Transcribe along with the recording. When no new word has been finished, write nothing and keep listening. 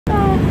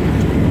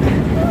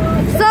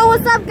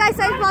what's up, guys?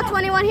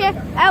 Ball21 here,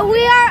 and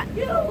we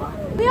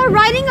are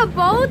riding a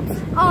boat.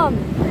 We're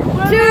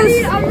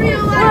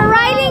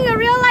riding a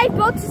real life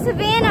boat to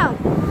Savannah.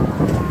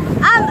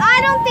 I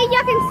don't think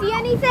y'all can see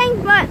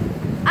anything, but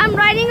I'm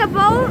riding a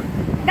boat.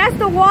 That's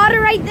the water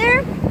right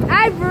there.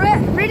 I've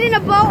ridden a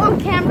boat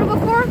on camera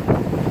before,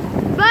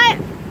 but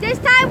this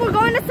time we're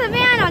going to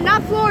Savannah,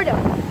 not Florida.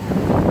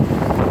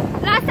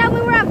 Last time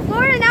we were at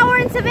Florida, now we're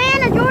in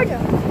Savannah, Georgia.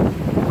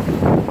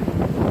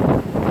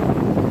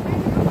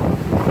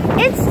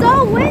 It's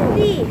so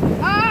windy.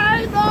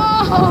 I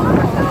know.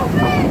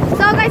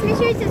 So guys, make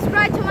sure you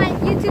subscribe to my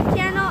YouTube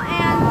channel,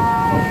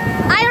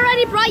 and I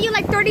already brought you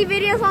like 30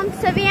 videos on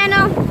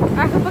Savannah.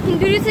 I hope I can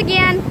do this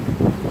again.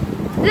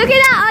 Look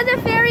at that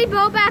other ferry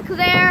boat back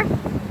there.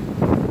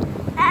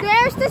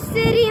 There's the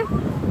city.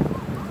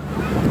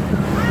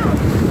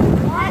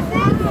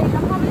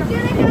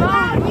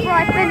 Before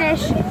I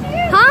finish.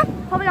 Huh?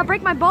 Probably I'll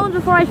break my bones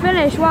before I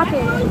finish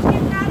walking.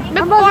 I'm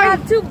about to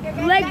have 2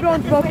 leg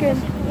bones broken.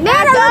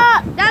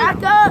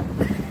 That's up.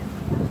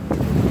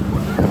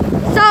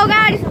 So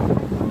guys,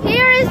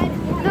 here is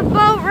the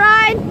boat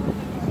ride.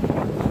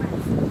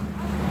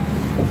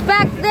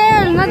 Back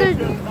there, another.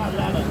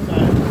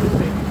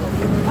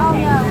 Oh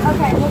no,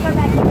 okay, we'll go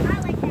back.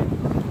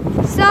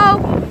 So,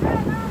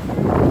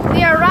 we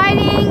are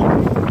riding.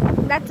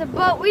 That's a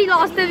boat. We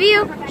lost the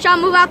view. Shall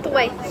move out the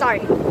way. Sorry.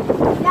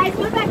 Guys,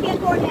 move back in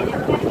for a minute. We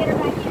gotta get her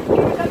back in.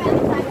 Here, go back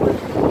inside.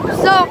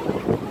 So,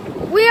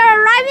 we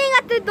are arriving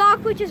at the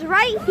dock, which is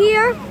right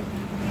here.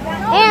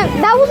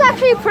 And that was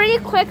actually pretty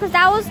quick, because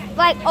that was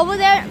like over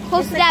there,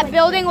 close to that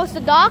building was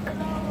the dock.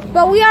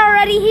 But we are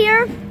already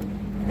here.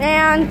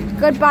 And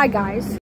goodbye, guys.